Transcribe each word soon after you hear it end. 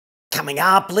Coming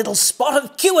up, little spot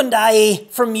of Q&A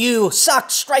from you,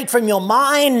 sucked straight from your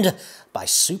mind by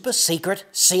super secret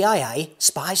CIA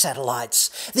spy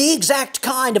satellites. The exact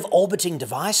kind of orbiting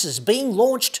devices being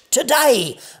launched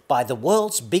today by the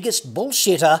world's biggest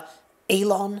bullshitter,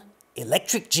 Elon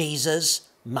Electric Jesus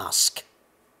Musk.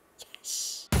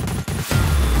 Yes.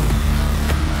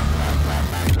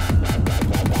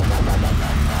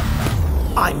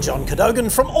 I'm John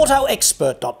Cadogan from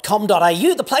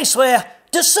autoexpert.com.au, the place where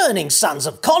discerning sons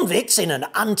of convicts in an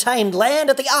untamed land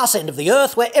at the arse end of the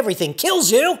earth where everything kills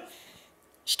you,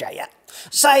 Australia,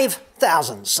 save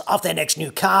thousands of their next new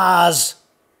cars.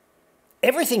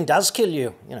 Everything does kill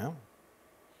you, you know.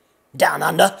 Down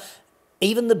under,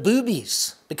 even the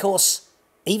boobies, because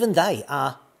even they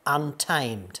are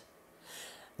untamed.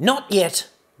 Not yet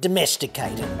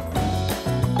domesticated.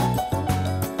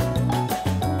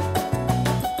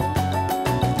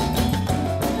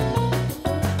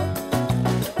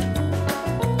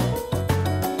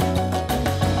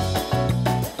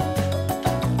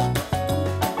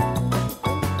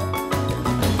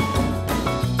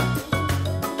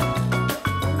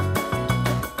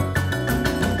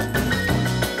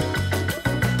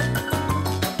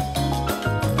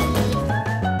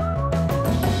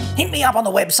 Hit me up on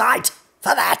the website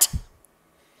for that.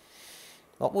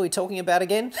 What were we talking about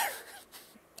again?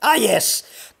 Ah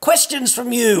yes, questions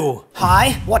from you.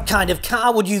 Hi, what kind of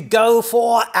car would you go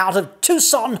for out of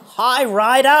Tucson High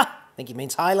Rider, I think he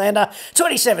means Highlander,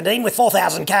 2017 with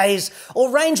 4,000 Ks, or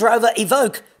Range Rover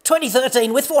Evoque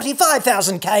 2013 with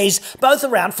 45,000 Ks, both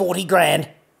around 40 grand.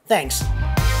 Thanks.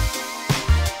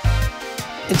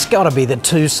 It's got to be the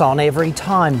Tucson every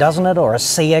time, doesn't it? Or a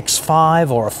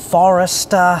CX-5 or a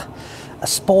Forester, a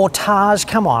Sportage.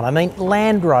 Come on, I mean,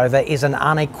 Land Rover is an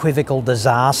unequivocal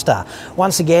disaster.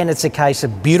 Once again, it's a case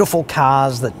of beautiful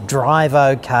cars that drive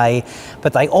okay,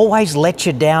 but they always let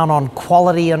you down on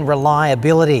quality and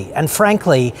reliability. And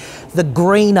frankly, the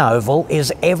green oval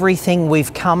is everything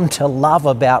we've come to love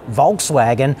about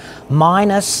Volkswagen,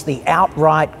 minus the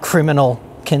outright criminal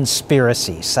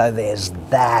conspiracy. So there's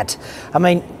that. I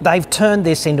mean, they've turned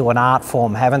this into an art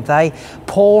form, haven't they?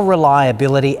 Poor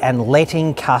reliability and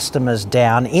letting customers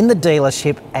down in the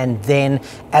dealership and then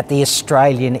at the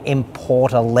Australian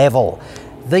importer level.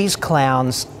 These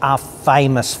clowns are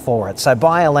famous for it. So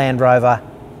buy a Land Rover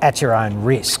at your own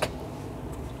risk.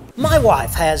 My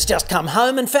wife has just come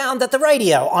home and found that the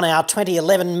radio on our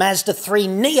 2011 Mazda 3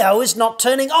 Neo is not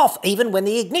turning off, even when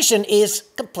the ignition is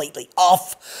completely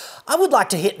off. I would like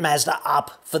to hit Mazda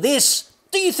up for this.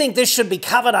 Do you think this should be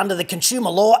covered under the Consumer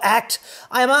Law Act?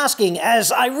 I am asking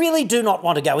as I really do not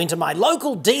want to go into my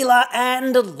local dealer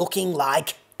and looking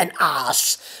like an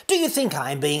arse. Do you think I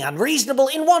am being unreasonable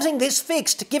in wanting this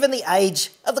fixed given the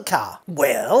age of the car?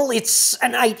 Well, it's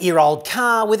an 8-year-old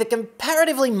car with a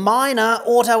comparatively minor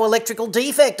auto-electrical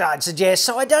defect, I'd suggest,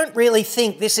 so I don't really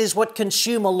think this is what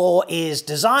consumer law is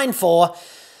designed for.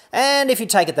 And if you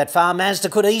take it that far, Mazda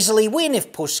could easily win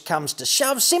if push comes to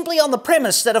shove, simply on the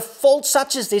premise that a fault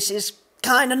such as this is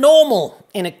kind of normal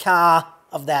in a car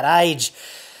of that age.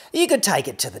 You could take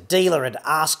it to the dealer and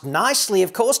ask nicely,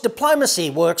 of course. Diplomacy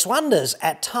works wonders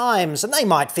at times, and they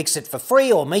might fix it for free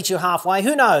or meet you halfway,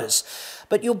 who knows?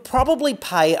 But you'll probably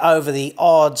pay over the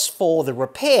odds for the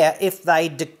repair if they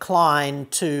decline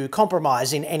to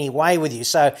compromise in any way with you.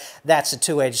 So that's a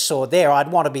two-edged sword there.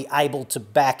 I'd want to be able to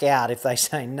back out if they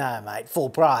say, no, mate, full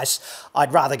price.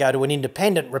 I'd rather go to an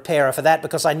independent repairer for that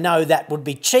because I know that would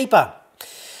be cheaper.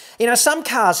 You know, some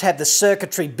cars have the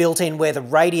circuitry built in where the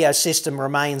radio system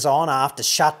remains on after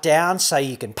shutdown, so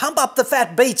you can pump up the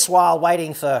fat beats while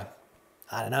waiting for,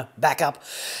 I don't know, backup.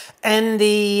 And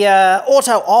the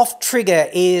auto-off trigger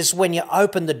is when you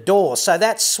open the door. So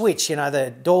that switch, you know,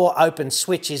 the door open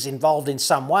switch is involved in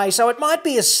some way. So it might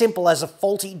be as simple as a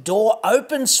faulty door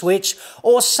open switch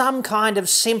or some kind of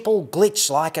simple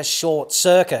glitch like a short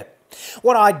circuit.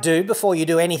 What I'd do before you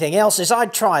do anything else is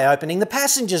I'd try opening the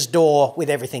passenger's door with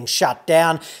everything shut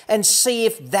down and see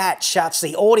if that shuts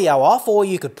the audio off, or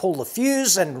you could pull the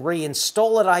fuse and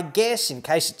reinstall it, I guess, in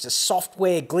case it's a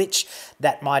software glitch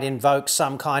that might invoke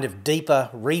some kind of deeper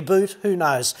reboot, who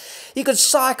knows. You could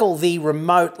cycle the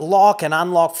remote lock and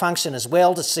unlock function as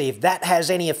well to see if that has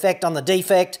any effect on the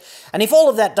defect, and if all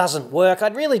of that doesn't work,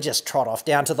 I'd really just trot off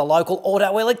down to the local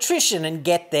auto electrician and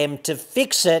get them to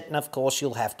fix it, and of course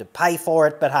you'll have to pay for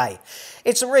it, but hey,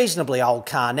 it's a reasonably old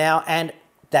car now, and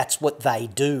that's what they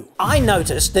do. I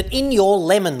noticed that in your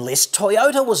lemon list,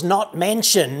 Toyota was not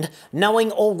mentioned,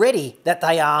 knowing already that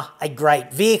they are a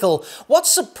great vehicle. What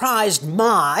surprised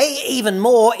me even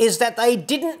more is that they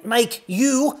didn't make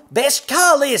you best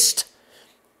car list.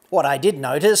 What I did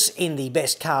notice in the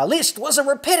best car list was a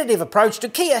repetitive approach to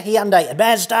Kia, Hyundai and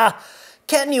Mazda.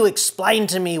 Can you explain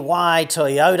to me why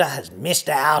Toyota has missed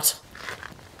out?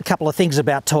 A couple of things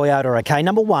about Toyota, okay?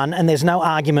 Number one, and there's no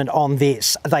argument on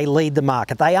this, they lead the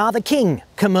market. They are the king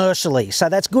commercially, so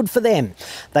that's good for them.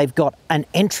 They've got an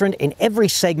entrant in every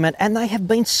segment and they have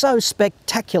been so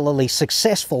spectacularly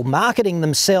successful marketing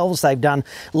themselves. They've done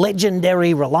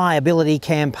legendary reliability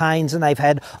campaigns and they've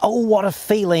had, oh, what a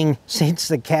feeling since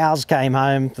the cows came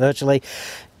home, virtually.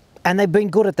 And they've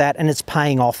been good at that and it's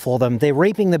paying off for them. They're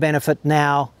reaping the benefit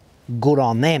now. Good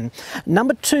on them.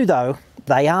 Number two, though,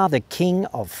 they are the king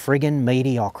of friggin'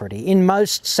 mediocrity in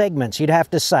most segments, you'd have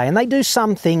to say. And they do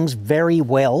some things very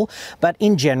well, but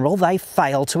in general, they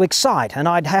fail to excite. And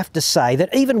I'd have to say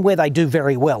that even where they do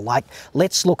very well, like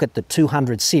let's look at the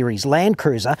 200 series Land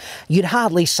Cruiser, you'd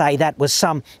hardly say that was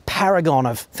some paragon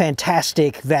of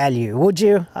fantastic value, would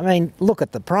you? I mean, look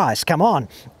at the price, come on.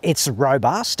 It's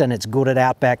robust and it's good at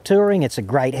outback touring. It's a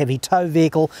great heavy tow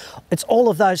vehicle. It's all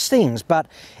of those things, but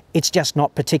it's just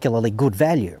not particularly good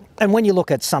value. And when you look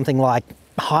at something like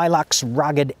Hilux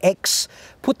Rugged X,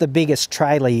 put the biggest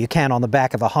trailer you can on the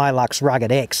back of a Hilux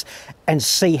Rugged X and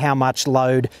see how much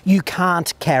load you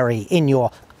can't carry in your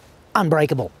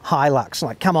unbreakable Hilux.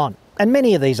 Like, come on. And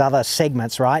many of these other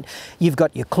segments, right? You've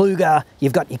got your Kluger,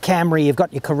 you've got your Camry, you've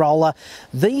got your Corolla.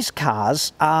 These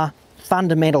cars are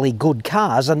fundamentally good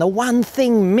cars, and the one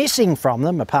thing missing from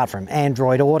them, apart from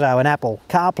Android Auto and Apple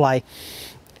CarPlay,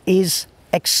 is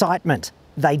excitement.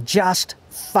 They just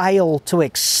fail to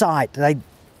excite. They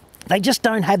just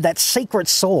don't have that secret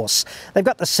sauce. They've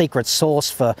got the secret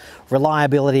sauce for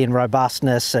reliability and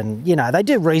robustness, and you know, they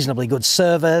do reasonably good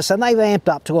service, and they've amped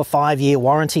up to a 5-year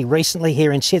warranty recently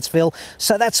here in Shitsville,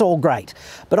 so that's all great.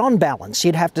 But on balance,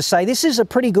 you'd have to say this is a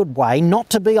pretty good way not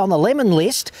to be on the lemon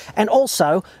list and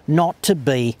also not to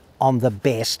be on the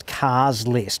best cars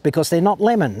list, because they're not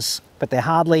lemons, but they're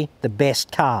hardly the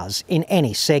best cars in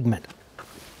any segment.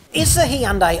 Is the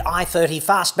Hyundai i30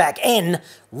 Fastback N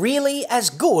really as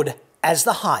good as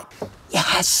the hype?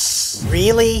 Yes!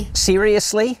 Really?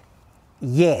 Seriously?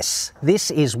 Yes.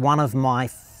 This is one of my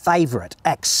favourite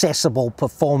accessible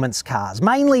performance cars,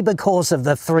 mainly because of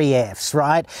the 3 Fs,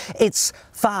 right? It's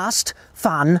fast,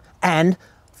 fun and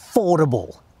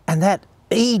affordable. And that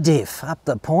E-diff up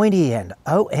the pointy end,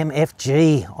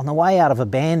 OMFG, on the way out of a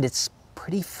bend, it's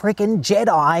pretty frickin'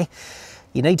 Jedi.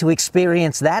 You need to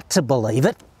experience that to believe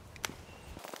it.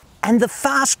 And the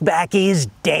Fastback is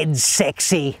dead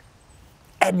sexy.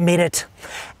 Admit it.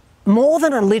 More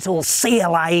than a little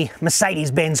CLA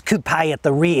Mercedes-Benz coupe at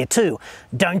the rear too,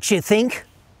 don't you think?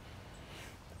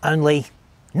 Only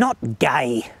not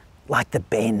gay like the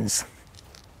Benz.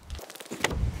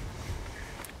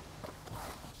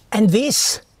 And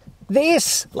this,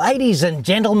 ladies and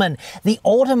gentlemen, the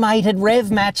automated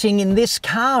rev matching in this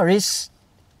car it's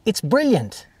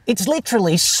brilliant. It's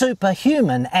literally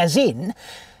superhuman, as in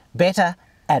better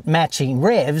at matching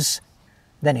revs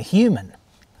than a human.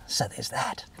 So there's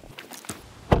that.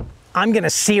 I'm going to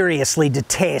seriously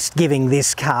detest giving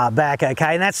this car back,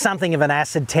 okay? And that's something of an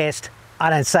acid test. I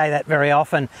don't say that very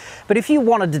often. But if you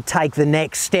wanted to take the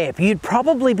next step, you'd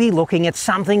probably be looking at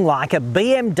something like a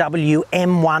BMW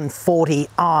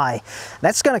M140i.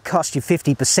 That's going to cost you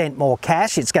 50% more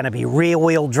cash. It's going to be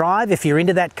rear-wheel drive if you're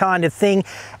into that kind of thing.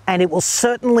 And it will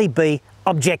certainly be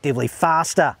objectively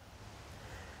faster.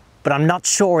 But I'm not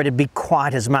sure it'd be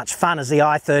quite as much fun as the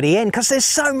i30N, because there's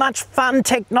so much fun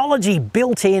technology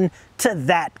built in to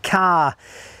that car.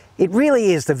 It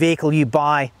really is the vehicle you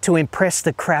buy to impress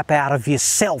the crap out of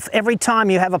yourself every time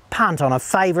you have a punt on a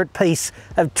favourite piece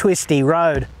of twisty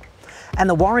road. And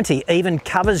the warranty even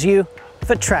covers you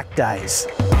for track days.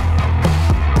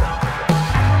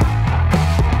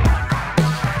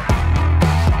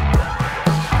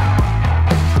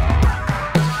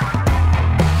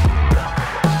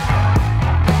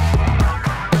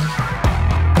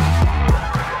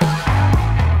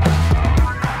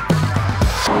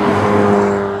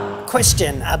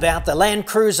 Question about the Land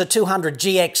Cruiser 200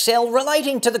 GXL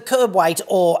relating to the curb weight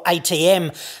or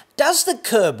ATM. Does the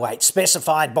curb weight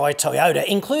specified by Toyota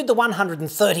include the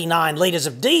 139 litres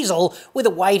of diesel with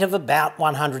a weight of about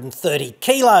 130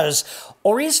 kilos?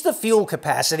 Or is the fuel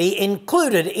capacity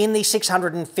included in the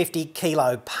 650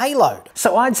 kilo payload?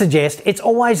 So I'd suggest it's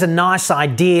always a nice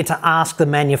idea to ask the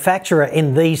manufacturer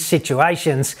in these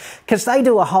situations, because they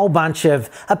do a whole bunch of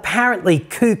apparently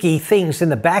kooky things in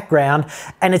the background,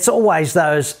 and it's always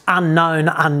those unknown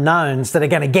unknowns that are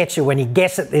going to get you when you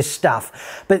guess at this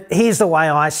stuff. But here's the way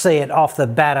I see it off the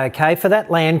bat, okay? For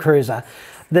that Land Cruiser,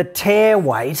 the tear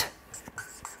weight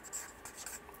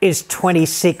is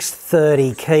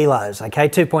 2630 kilos, okay,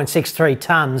 2.63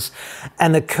 tonnes,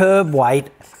 and the curb weight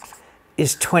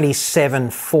is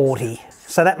 2740.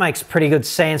 So that makes pretty good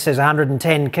sense. There's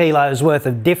 110 kilos worth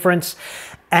of difference,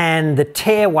 and the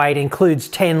tare weight includes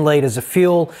 10 litres of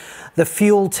fuel. The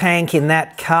fuel tank in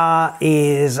that car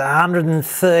is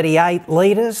 138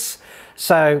 litres,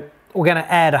 so we're going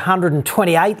to add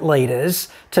 128 litres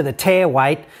to the tare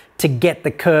weight to get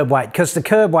the curb weight, because the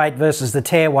curb weight versus the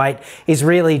tare weight is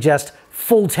really just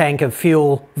full tank of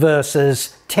fuel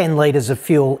versus 10 litres of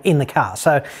fuel in the car.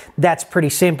 So that's pretty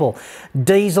simple.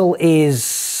 Diesel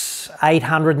is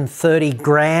 830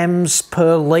 grams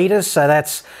per litre, so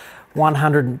that's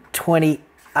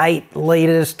 128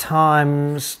 litres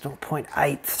times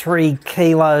 0.83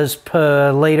 kilos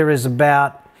per litre is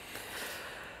about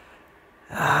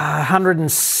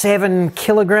 107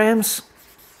 kilograms.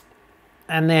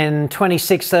 And then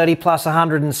 2630 plus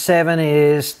 107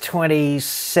 is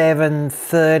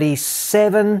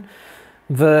 2737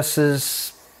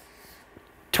 versus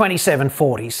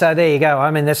 2740. So there you go.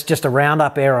 I mean, that's just a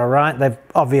roundup error, right? They've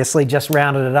obviously just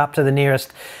rounded it up to the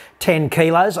nearest 10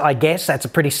 kilos, I guess. That's a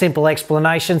pretty simple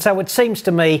explanation. So it seems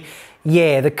to me,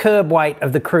 yeah, the curb weight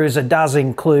of the Cruiser does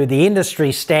include the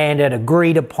industry standard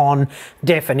agreed upon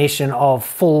definition of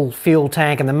full fuel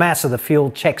tank, and the mass of the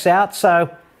fuel checks out. So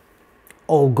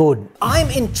all good. I'm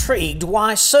intrigued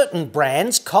why certain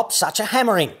brands cop such a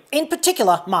hammering. In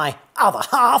particular, my other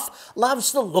half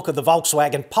loves the look of the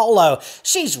Volkswagen Polo.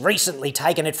 She's recently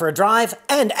taken it for a drive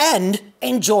and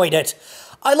enjoyed it.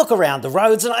 I look around the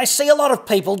roads and I see a lot of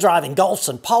people driving Golfs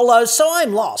and Polos, so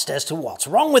I'm lost as to what's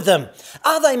wrong with them.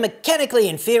 Are they mechanically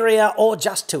inferior, or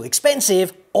just too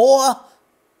expensive, or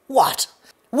what?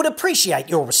 Would appreciate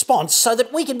your response so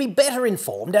that we can be better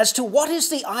informed as to what is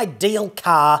the ideal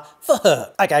car for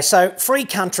her. Okay, so free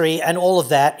country and all of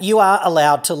that, you are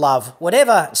allowed to love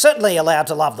whatever. Certainly allowed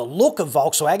to love the look of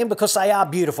Volkswagen because they are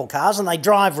beautiful cars and they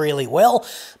drive really well.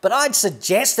 But I'd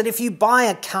suggest that if you buy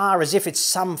a car as if it's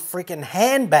some freaking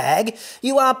handbag,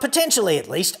 you are potentially at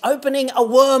least opening a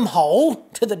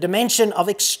wormhole to the dimension of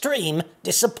extreme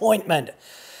disappointment.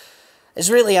 There's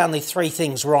really only three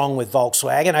things wrong with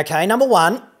Volkswagen, okay? Number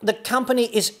one, the company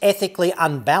is ethically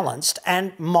unbalanced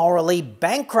and morally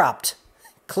bankrupt.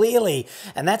 Clearly.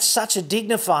 And that's such a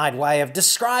dignified way of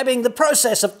describing the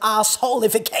process of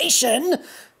arseholification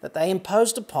that they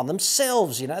imposed upon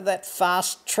themselves, you know, that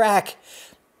fast track.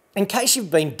 In case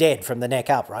you've been dead from the neck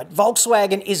up, right?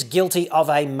 Volkswagen is guilty of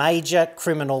a major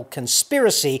criminal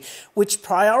conspiracy which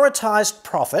prioritised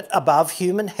profit above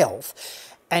human health.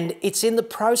 And it's in the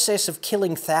process of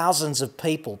killing thousands of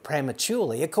people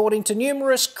prematurely, according to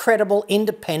numerous credible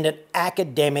independent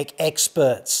academic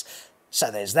experts.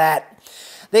 So there's that.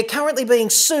 They're currently being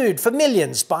sued for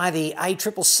millions by the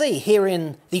ACCC here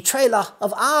in the trailer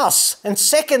of arse. And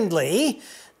secondly,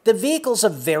 the vehicles are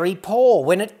very poor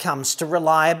when it comes to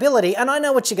reliability. And I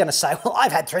know what you're going to say, well,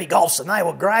 I've had 3 Golfs and they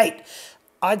were great.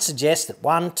 I'd suggest that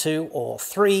 1, 2 or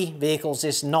 3 vehicles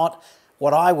is not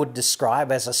what I would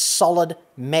describe as a solid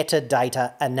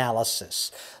metadata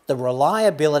analysis. The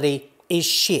reliability is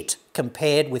shit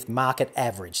compared with market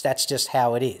average. That's just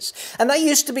how it is. And they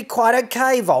used to be quite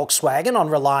okay, Volkswagen, on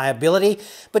reliability,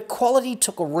 but quality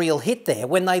took a real hit there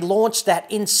when they launched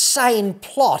that insane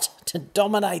plot to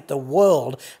dominate the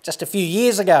world just a few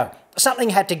years ago.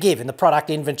 Something had to give in the product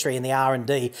inventory and the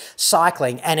R&D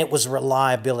cycling, and it was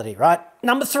reliability, right?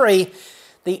 Number 3,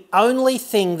 the only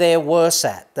thing they're worse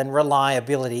at than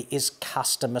reliability is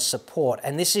customer support.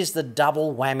 And this is the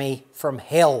double whammy from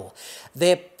hell.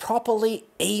 They're properly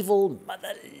evil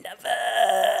mother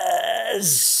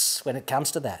lovers when it comes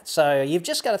to that. So you've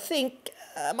just got to think,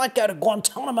 I might go to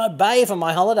Guantanamo Bay for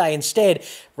my holiday instead.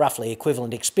 Roughly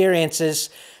equivalent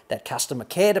experiences. That customer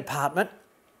care department.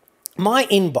 My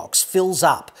inbox fills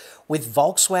up with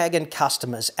Volkswagen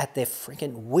customers at their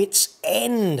freaking wits'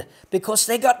 end because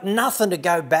they got nothing to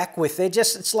go back with. They're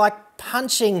just, it's like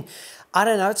punching, I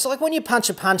don't know, it's like when you punch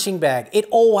a punching bag, it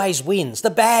always wins. The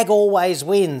bag always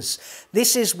wins.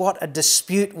 This is what a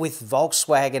dispute with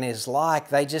Volkswagen is like.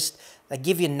 They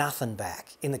give you nothing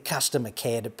back in the customer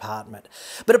care department.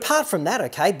 But apart from that,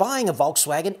 okay, buying a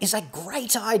Volkswagen is a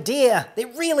great idea. They're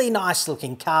really nice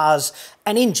looking cars,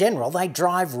 and in general, they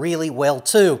drive really well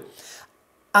too.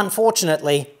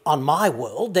 Unfortunately, on my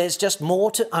world, there's just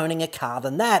more to owning a car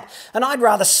than that. And I'd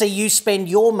rather see you spend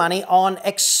your money on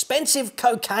expensive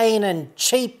cocaine and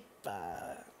cheap,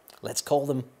 let's call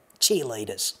them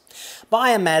cheerleaders. Buy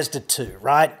a Mazda 2,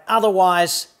 right?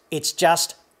 Otherwise, it's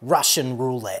just Russian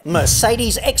roulette.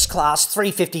 Mercedes X-Class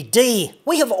 350D.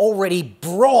 We have already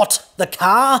brought the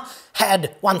car,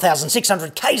 had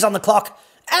 1,600 Ks on the clock,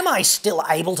 Am I still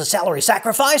able to salary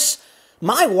sacrifice?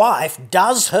 My wife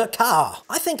does her car.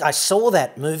 I think I saw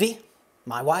that movie.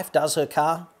 My wife does her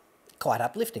car. Quite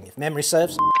uplifting, if memory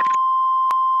serves.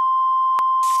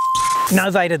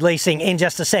 Novated leasing in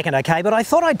just a second, okay? But I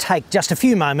thought I'd take just a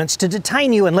few moments to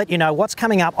detain you and let you know what's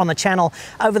coming up on the channel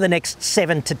over the next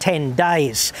 7 to 10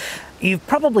 days. You've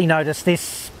probably noticed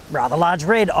this rather large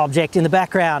red object in the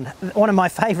background. One of my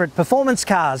favourite performance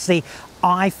cars, the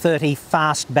i30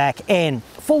 Fastback N.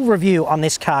 Full review on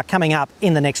this car coming up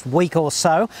in the next week or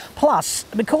so. Plus,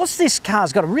 because this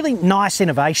car's got a really nice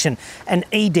innovation, an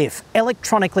eDiff,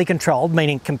 electronically controlled,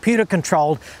 meaning computer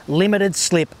controlled, limited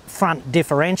slip front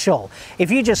differential.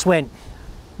 If you just went,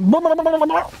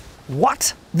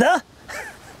 what the?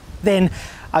 Then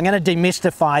I'm going to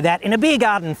demystify that in a beer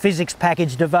garden physics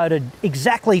package devoted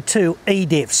exactly to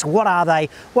eDiffs. What are they?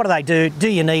 What do they do? Do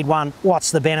you need one?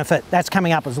 What's the benefit? That's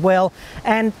coming up as well.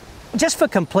 And just for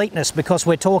completeness, because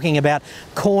we're talking about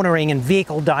cornering and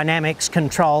vehicle dynamics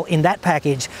control in that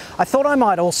package, I thought I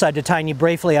might also detain you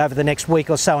briefly over the next week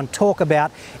or so and talk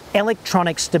about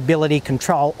electronic stability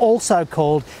control, also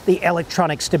called the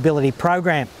electronic stability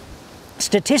program.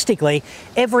 Statistically,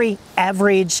 every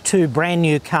average to brand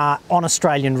new car on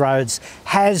Australian roads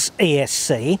has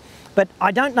ESC, but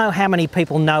I don't know how many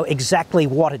people know exactly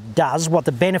what it does, what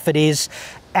the benefit is,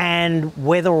 and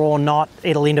whether or not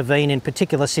it'll intervene in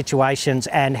particular situations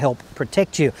and help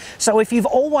protect you. So if you've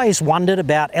always wondered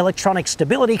about electronic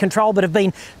stability control but have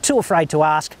been too afraid to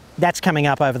ask, that's coming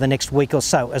up over the next week or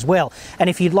so as well. And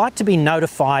if you'd like to be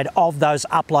notified of those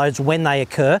uploads when they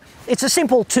occur, it's a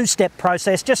simple two-step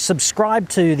process. Just subscribe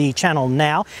to the channel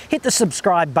now, hit the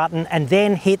subscribe button, and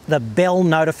then hit the bell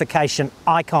notification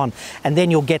icon, and then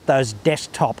you'll get those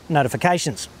desktop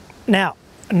notifications. Now,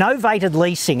 novated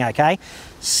leasing, okay?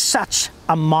 Such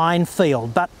a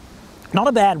minefield, but not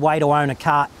a bad way to own a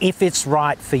car if it's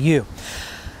right for you.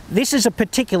 This is a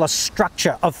particular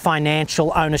structure of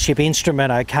financial ownership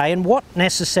instrument, okay? And what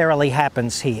necessarily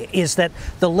happens here is that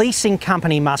the leasing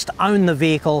company must own the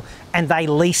vehicle and they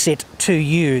lease it to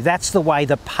you. That's the way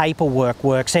the paperwork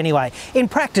works anyway. In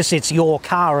practice, it's your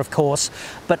car, of course,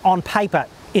 but on paper,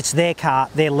 it's their car,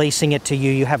 they're leasing it to you,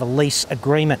 you have a lease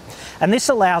agreement. And this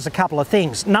allows a couple of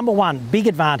things. Number one, big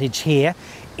advantage here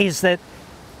is that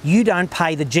you don't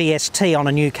pay the GST on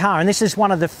a new car. And this is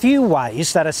one of the few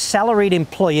ways that a salaried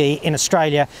employee in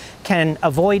Australia can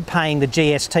avoid paying the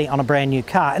GST on a brand new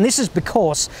car. And this is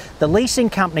because the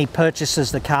leasing company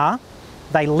purchases the car,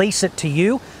 they lease it to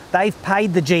you, they've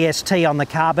paid the GST on the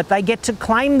car, but they get to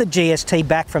claim the GST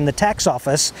back from the tax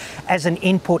office as an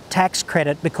input tax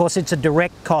credit because it's a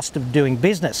direct cost of doing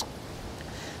business.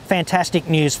 Fantastic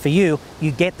news for you, you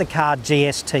get the car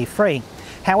GST free.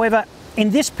 However,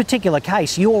 in this particular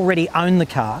case, you already own the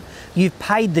car, you've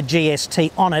paid the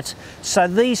GST on it, so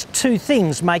these two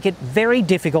things make it very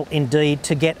difficult indeed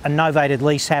to get a novated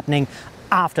lease happening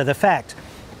after the fact.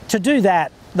 To do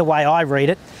that, the way I read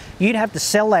it, you'd have to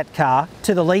sell that car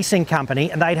to the leasing company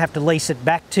and they'd have to lease it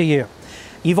back to you.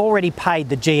 You've already paid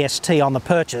the GST on the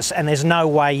purchase and there's no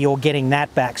way you're getting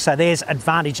that back. So there's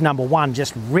advantage number one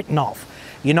just written off.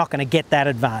 You're not going to get that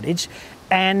advantage.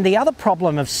 And the other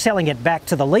problem of selling it back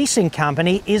to the leasing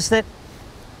company is that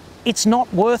it's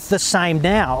not worth the same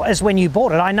now as when you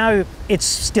bought it. I know it's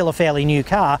still a fairly new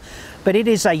car, but it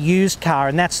is a used car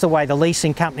and that's the way the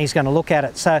leasing company is going to look at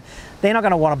it. So they're not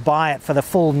going to want to buy it for the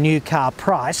full new car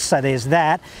price, so there's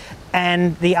that.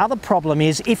 And the other problem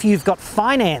is if you've got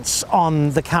finance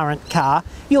on the current car,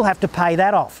 you'll have to pay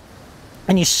that off.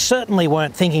 And you certainly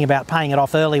weren't thinking about paying it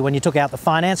off early when you took out the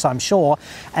finance, I'm sure.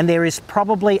 And there is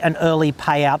probably an early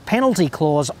payout penalty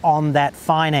clause on that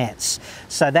finance.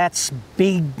 So that's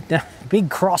big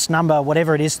cross number,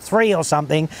 whatever it is, 3 or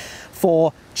something,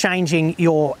 for changing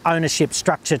your ownership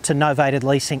structure to novated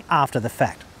leasing after the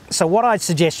fact. So what I'd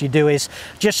suggest you do is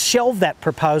just shelve that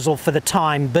proposal for the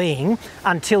time being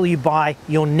until you buy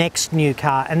your next new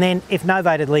car. And then if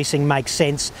novated leasing makes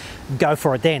sense, go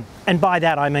for it then. And by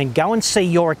that I mean go and see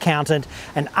your accountant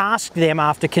and ask them,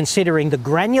 after considering the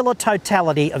granular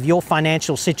totality of your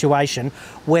financial situation,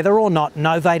 whether or not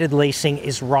novated leasing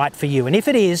is right for you. And if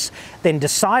it is, then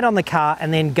decide on the car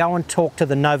and then go and talk to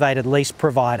the novated lease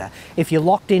provider. If you're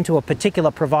locked into a particular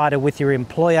provider with your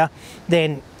employer,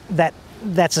 then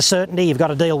that's a certainty, you've got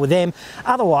to deal with them.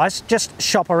 Otherwise, just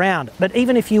shop around. But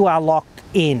even if you are locked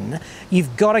in,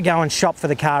 you've got to go and shop for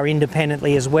the car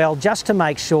independently as well, just to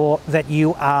make sure that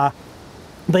you are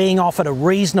being offered a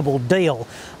reasonable deal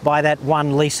by that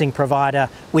one leasing provider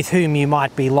with whom you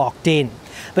might be locked in.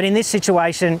 But in this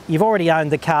situation, you've already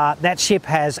owned the car, that ship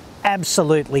has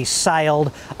absolutely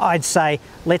sailed. I'd say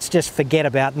let's just forget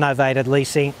about novated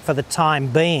leasing for the time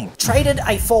being. Traded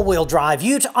a four-wheel drive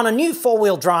ute on a new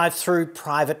four-wheel drive through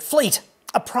Private Fleet.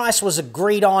 A price was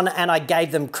agreed on and I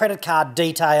gave them credit card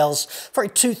details for a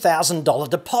 $2,000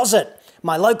 deposit.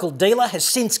 My local dealer has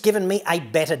since given me a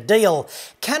better deal.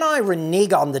 Can I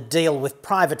renege on the deal with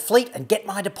Private Fleet and get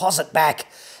my deposit back?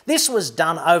 This was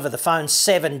done over the phone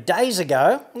 7 days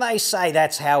ago. They say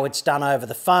that's how it's done over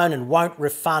the phone and won't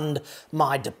refund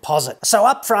my deposit. So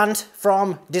up front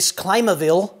from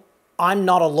Disclaimerville, I'm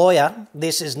not a lawyer.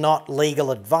 This is not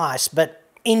legal advice, but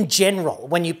in general,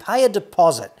 when you pay a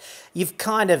deposit, you've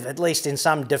kind of, at least in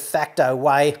some de facto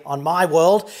way on my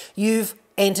world, you've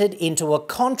entered into a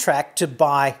contract to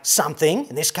buy something,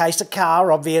 in this case a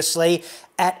car obviously,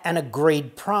 at an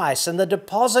agreed price, and the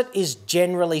deposit is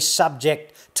generally subject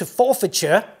to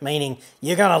forfeiture, meaning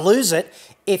you're going to lose it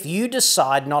if you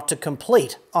decide not to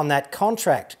complete on that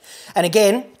contract. And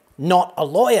again, not a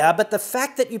lawyer, but the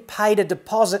fact that you paid a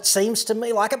deposit seems to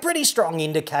me like a pretty strong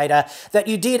indicator that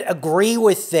you did agree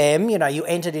with them. You know, you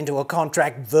entered into a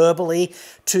contract verbally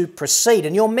to proceed,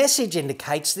 and your message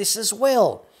indicates this as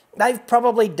well. They've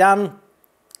probably done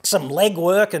some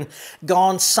legwork and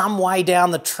gone some way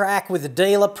down the track with the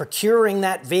dealer procuring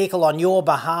that vehicle on your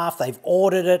behalf. They've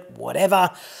ordered it, whatever.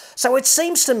 So it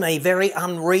seems to me very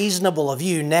unreasonable of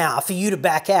you now for you to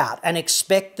back out and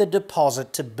expect the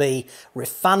deposit to be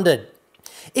refunded.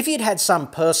 If you'd had some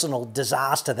personal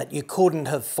disaster that you couldn't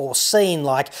have foreseen,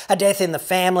 like a death in the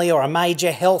family or a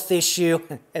major health issue,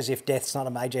 as if death's not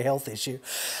a major health issue,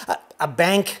 a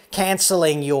bank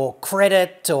cancelling your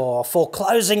credit or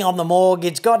foreclosing on the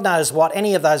mortgage, God knows what,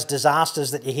 any of those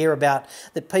disasters that you hear about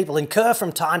that people incur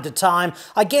from time to time,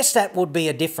 I guess that would be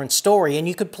a different story and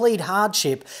you could plead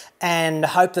hardship and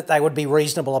hope that they would be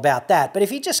reasonable about that. But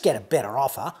if you just get a better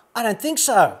offer, I don't think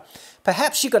so.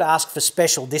 Perhaps you could ask for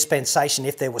special dispensation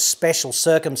if there were special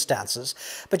circumstances,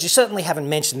 but you certainly haven't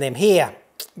mentioned them here.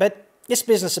 But this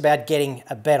business about getting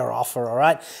a better offer, all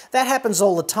right, that happens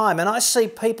all the time, and I see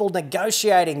people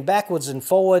negotiating backwards and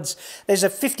forwards. There's a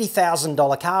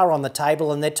 $50,000 car on the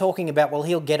table and they're talking about, well,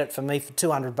 he'll get it for me for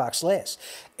 $200 less.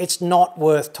 It's not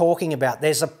worth talking about.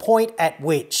 There's a point at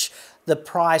which the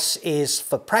price is,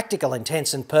 for practical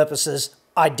intents and purposes,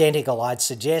 identical, I'd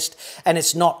suggest, and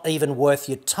it's not even worth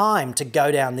your time to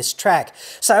go down this track.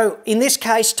 So in this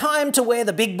case, time to wear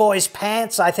the big boy's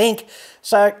pants, I think.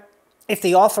 So if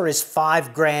the offer is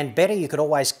 $5,000 better, you could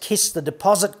always kiss the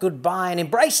deposit goodbye and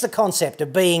embrace the concept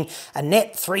of being a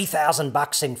net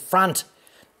 $3,000 in front.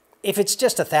 If it's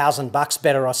just $1,000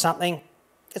 better or something,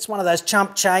 it's one of those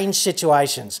chump change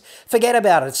situations. Forget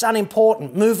about it, it's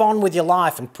unimportant. Move on with your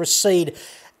life and proceed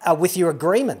with your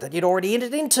agreement that you'd already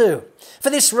entered into.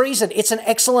 For this reason, it's an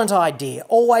excellent idea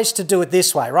always to do it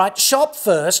this way, right? Shop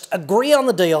first, agree on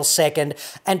the deal second,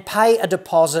 and pay a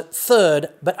deposit third,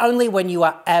 but only when you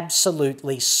are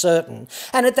absolutely certain.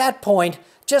 And at that point,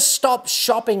 just stop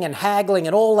shopping and haggling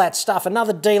and all that stuff.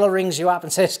 Another dealer rings you up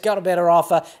and says, got a better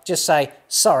offer. Just say,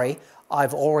 sorry,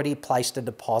 I've already placed a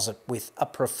deposit with a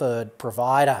preferred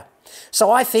provider. So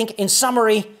I think, in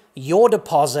summary, your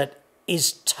deposit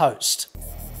is toast.